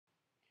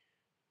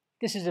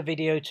This is a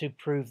video to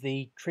prove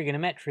the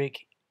trigonometric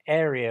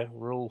area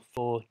rule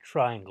for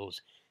triangles.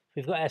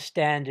 We've got our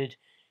standard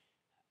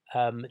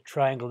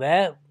triangle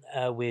there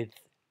with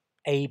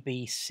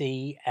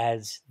ABC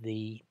as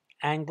the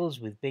angles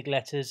with big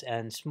letters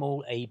and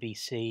small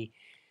ABC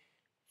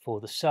for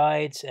the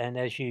sides, and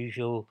as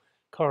usual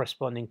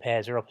corresponding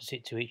pairs are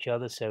opposite to each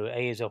other, so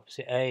A is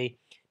opposite A,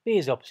 B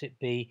is opposite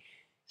B,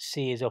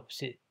 C is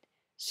opposite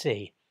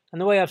C.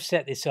 And the way I've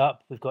set this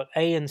up, we've got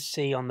A and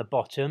C on the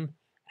bottom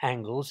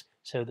angles,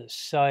 so that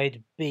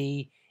side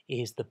B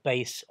is the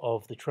base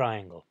of the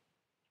triangle.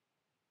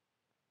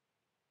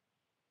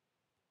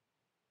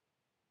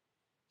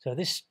 So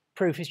this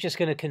proof is just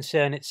going to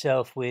concern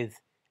itself with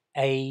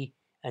A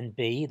and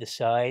B, the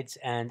sides,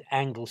 and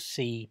angle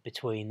C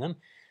between them.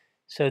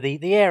 So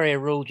the area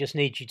rule just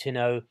needs you to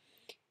know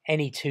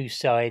any two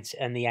sides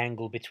and the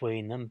angle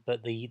between them,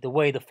 but the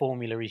way the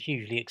formula is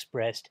usually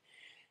expressed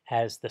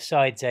has the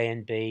sides A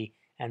and B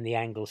and the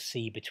angle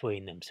C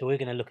between them. So we're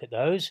going to look at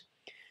those.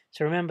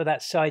 So remember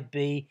that side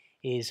B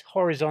is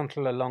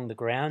horizontal along the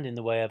ground in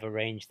the way I've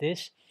arranged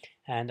this,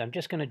 and I'm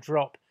just going to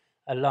drop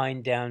a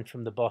line down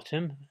from the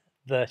bottom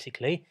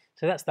vertically.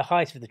 So that's the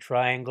height of the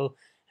triangle,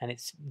 and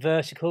it's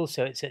vertical,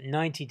 so it's at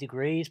 90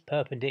 degrees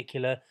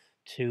perpendicular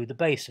to the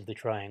base of the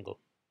triangle.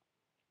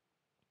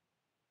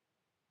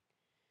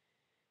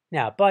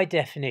 Now, by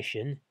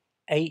definition,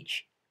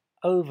 H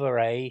over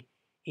A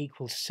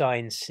equals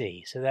sine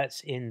C. So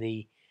that's in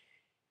the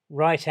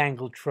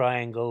right-angled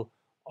triangle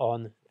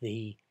on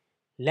the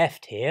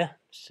left here.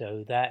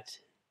 So that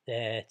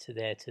there to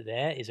there to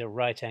there is a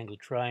right-angled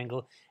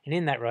triangle. And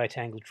in that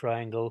right-angled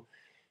triangle,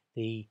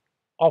 the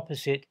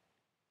opposite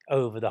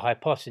over the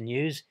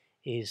hypotenuse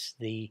is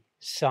the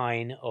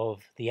sine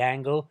of the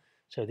angle.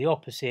 So the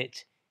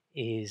opposite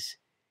is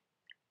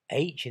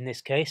H in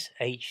this case,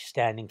 H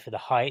standing for the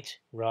height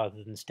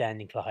rather than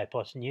standing for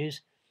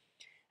hypotenuse.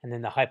 And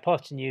then the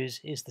hypotenuse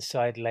is the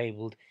side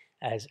labelled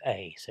as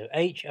A. So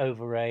H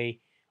over A,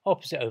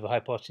 opposite over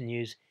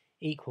hypotenuse,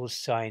 equals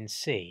sine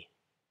C.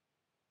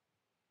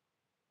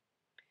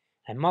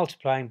 And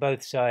multiplying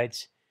both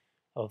sides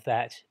of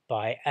that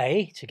by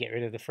A to get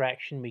rid of the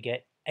fraction, we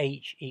get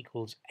H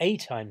equals A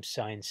times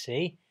sine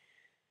C.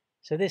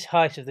 So this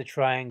height of the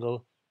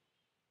triangle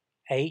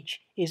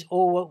H is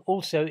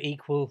also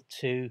equal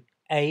to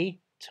A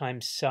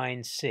times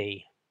sine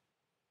C.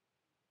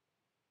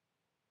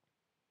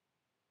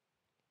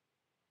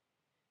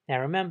 Now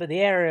remember,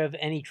 the area of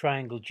any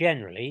triangle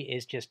generally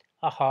is just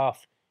a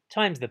half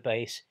times the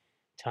base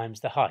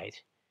times the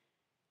height.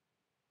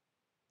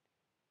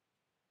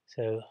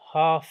 So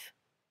half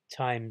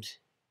times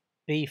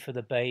B for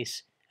the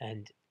base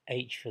and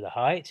H for the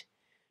height.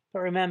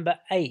 But remember,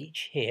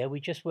 H here we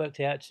just worked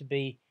out to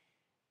be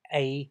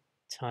A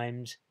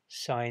times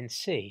sine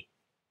C.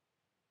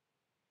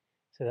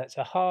 So that's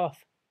a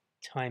half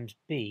times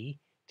B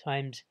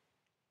times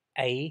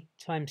A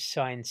times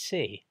sine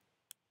C,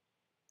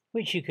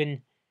 which you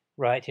can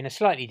write in a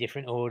slightly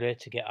different order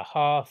to get a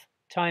half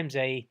times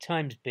A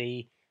times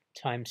B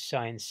times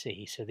sine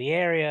C. So the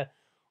area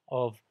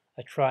of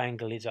a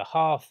triangle is a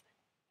half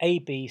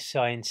AB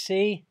sine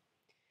C,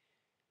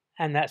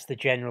 and that's the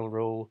general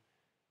rule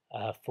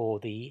for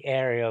the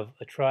area of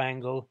a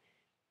triangle,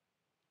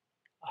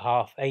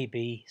 half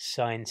AB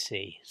sine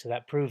C. So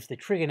that proves the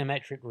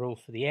trigonometric rule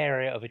for the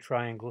area of a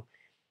triangle.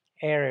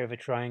 Area of a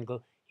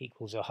triangle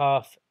equals a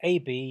half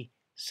AB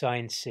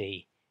sine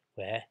C,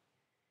 where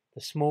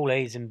the small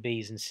a's and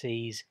b's and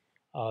c's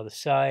are the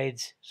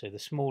sides. So the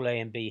small a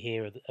and b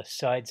here are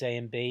sides A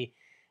and B,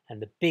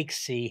 and the big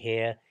C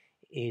here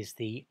is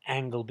the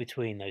angle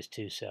between those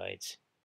two sides.